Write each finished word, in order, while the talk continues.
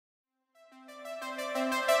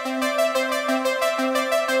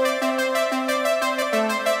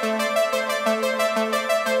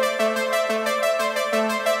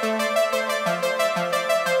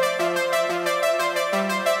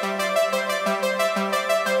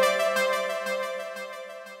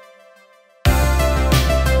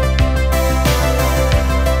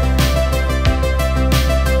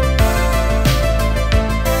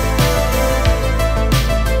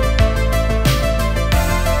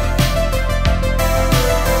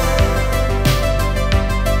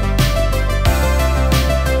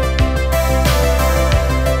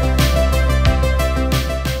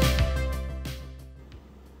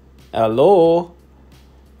Hello,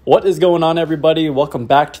 what is going on everybody? Welcome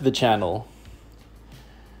back to the channel.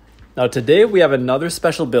 Now today we have another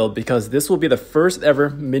special build because this will be the first ever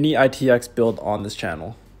mini ITX build on this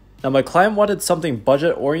channel. Now my client wanted something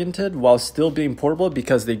budget oriented while still being portable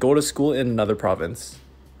because they go to school in another province.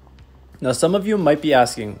 Now some of you might be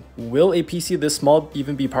asking, will a PC this small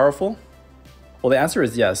even be powerful? Well, the answer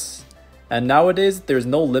is yes. And nowadays there's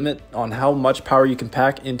no limit on how much power you can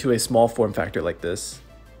pack into a small form factor like this.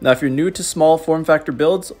 Now, if you're new to small form factor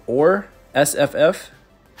builds or SFF,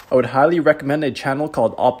 I would highly recommend a channel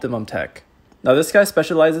called Optimum Tech. Now, this guy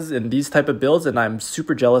specializes in these type of builds and I'm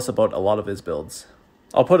super jealous about a lot of his builds.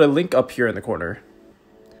 I'll put a link up here in the corner.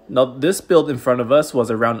 Now, this build in front of us was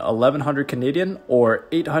around 1100 Canadian or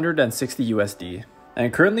 860 USD.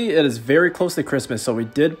 And currently it is very close to Christmas, so we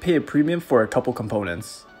did pay a premium for a couple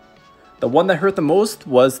components. The one that hurt the most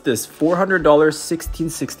was this $400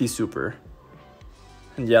 1660 Super.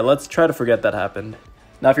 And yeah, let's try to forget that happened.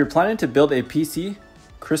 Now if you're planning to build a PC,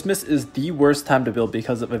 Christmas is the worst time to build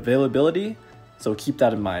because of availability, so keep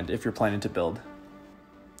that in mind if you're planning to build.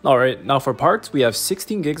 Alright, now for parts, we have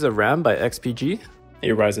 16 gigs of RAM by XPG, a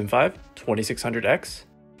Ryzen 5 2600X,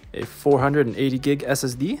 a 480 gig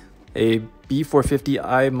SSD, a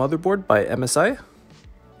B450i motherboard by MSI,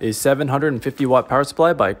 a 750 watt power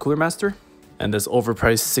supply by Cooler Master, and this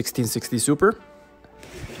overpriced 1660 Super,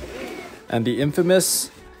 and the infamous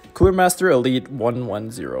Cooler Master Elite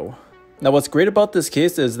 110. Now what's great about this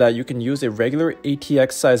case is that you can use a regular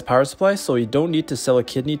ATX size power supply, so you don't need to sell a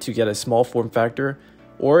kidney to get a small form factor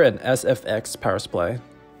or an SFX power supply.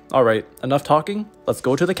 Alright, enough talking, let's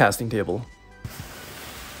go to the casting table.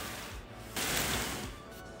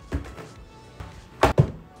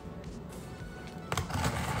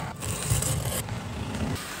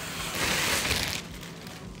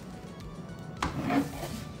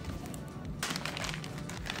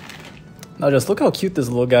 Now just look how cute this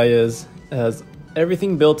little guy is. It has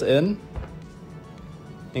everything built in,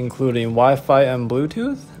 including Wi-Fi and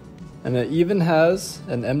Bluetooth, and it even has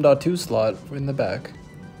an M.2 slot in the back.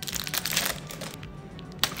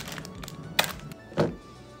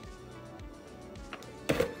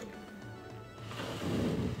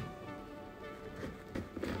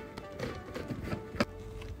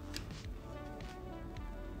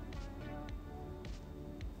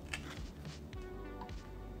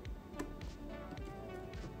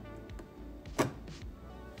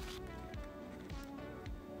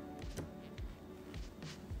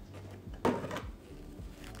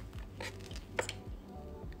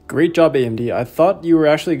 Great job AMD. I thought you were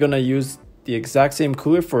actually going to use the exact same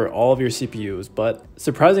cooler for all of your CPUs, but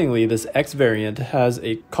surprisingly this X variant has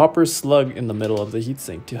a copper slug in the middle of the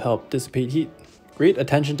heatsink to help dissipate heat. Great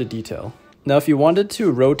attention to detail. Now if you wanted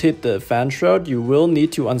to rotate the fan shroud, you will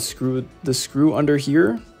need to unscrew the screw under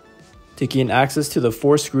here to gain access to the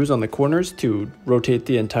 4 screws on the corners to rotate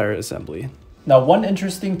the entire assembly. Now one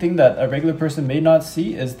interesting thing that a regular person may not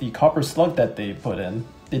see is the copper slug that they put in.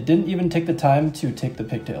 They didn't even take the time to take the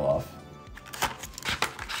pigtail off.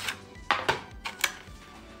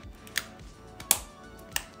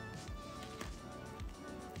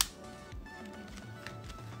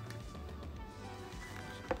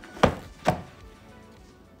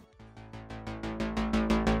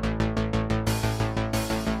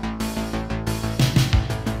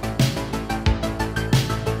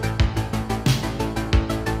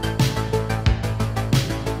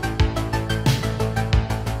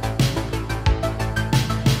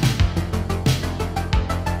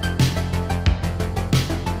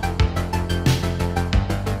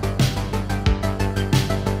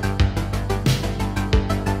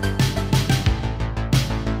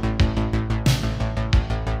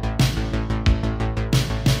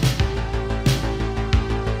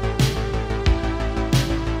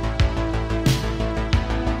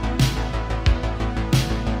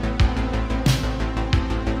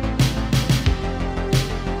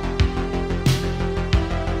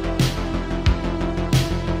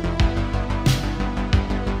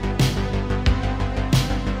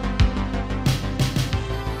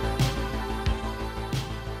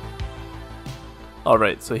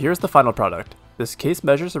 Alright, so here's the final product. This case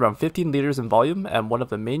measures around 15 liters in volume, and one of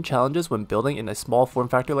the main challenges when building in a small form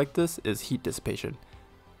factor like this is heat dissipation.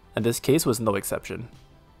 And this case was no exception.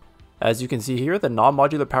 As you can see here, the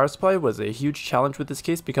non-modular power supply was a huge challenge with this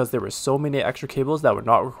case because there were so many extra cables that were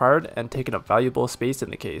not required and taking up valuable space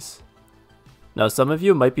in the case. Now some of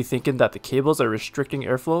you might be thinking that the cables are restricting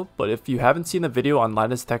airflow, but if you haven't seen the video on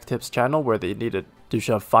Linus Tech Tips channel where they needed to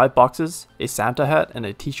shove 5 boxes, a Santa hat, and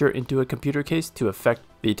a t-shirt into a computer case to affect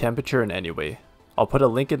the temperature in any way, I'll put a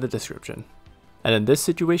link in the description. And in this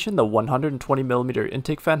situation, the 120mm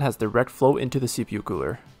intake fan has direct flow into the CPU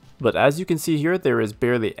cooler. But as you can see here, there is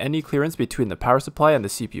barely any clearance between the power supply and the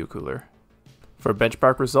CPU cooler. For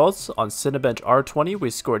benchmark results, on Cinebench R20 we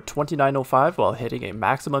scored 2905 while hitting a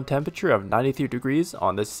maximum temperature of 93 degrees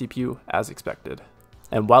on this CPU as expected.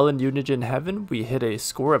 And while in Unigine heaven, we hit a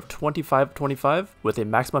score of 2525 with a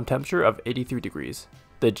maximum temperature of 83 degrees.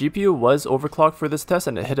 The GPU was overclocked for this test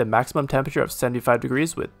and it hit a maximum temperature of 75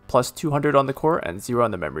 degrees with plus 200 on the core and 0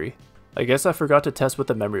 on the memory. I guess I forgot to test with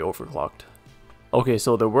the memory overclocked. Okay,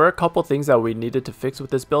 so there were a couple things that we needed to fix with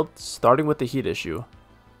this build, starting with the heat issue.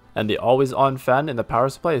 And the always on fan in the power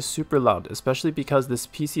supply is super loud, especially because this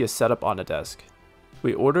PC is set up on a desk.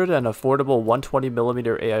 We ordered an affordable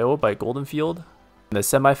 120mm AIO by Goldenfield, and a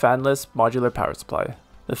semi-fanless modular power supply.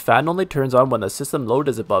 The fan only turns on when the system load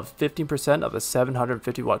is above 15% of the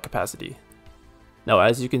 750 watt capacity. Now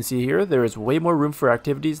as you can see here, there is way more room for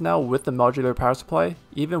activities now with the modular power supply,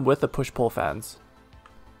 even with the push-pull fans.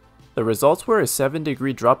 The results were a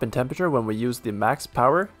 7-degree drop in temperature when we used the max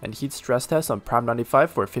power and heat stress test on Prime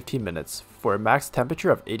 95 for 15 minutes, for a max temperature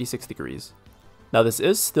of 86 degrees. Now this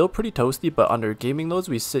is still pretty toasty, but under gaming loads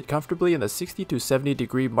we sit comfortably in the 60 to 70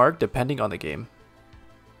 degree mark depending on the game.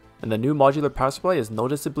 And the new modular power supply is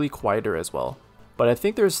noticeably quieter as well, but I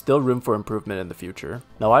think there is still room for improvement in the future.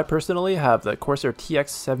 Now I personally have the Corsair TX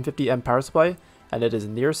 750M power supply, and it is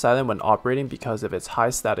near silent when operating because of its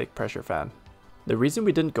high static pressure fan. The reason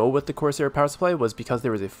we didn't go with the Corsair power supply was because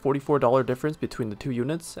there was a $44 difference between the two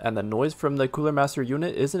units, and the noise from the Cooler Master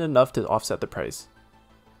unit isn't enough to offset the price.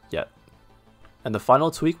 Yet. And the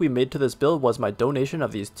final tweak we made to this build was my donation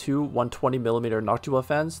of these two 120mm Noctua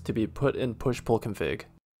fans to be put in push-pull config.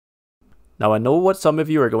 Now I know what some of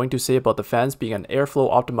you are going to say about the fans being an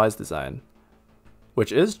airflow optimized design,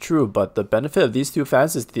 which is true, but the benefit of these two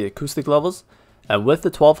fans is the acoustic levels, and with the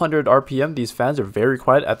 1200 RPM these fans are very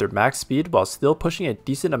quiet at their max speed while still pushing a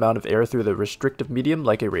decent amount of air through the restrictive medium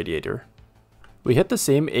like a radiator. We hit the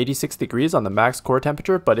same 86 degrees on the max core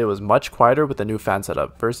temperature, but it was much quieter with the new fan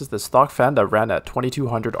setup versus the stock fan that ran at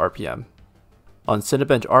 2200 RPM. On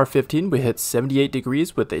Cinebench R15 we hit 78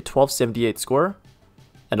 degrees with a 1278 score,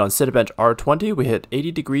 and on Cinebench R20 we hit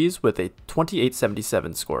 80 degrees with a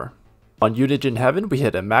 2877 score. On Unigine heaven we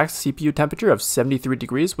hit a max CPU temperature of 73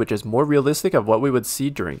 degrees, which is more realistic of what we would see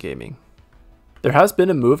during gaming. There has been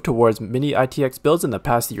a move towards mini ITX builds in the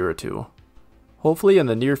past year or two. Hopefully in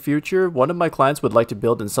the near future, one of my clients would like to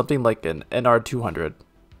build in something like an NR200.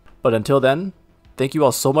 But until then, thank you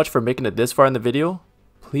all so much for making it this far in the video.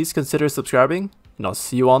 Please consider subscribing, and I'll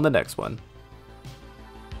see you on the next one.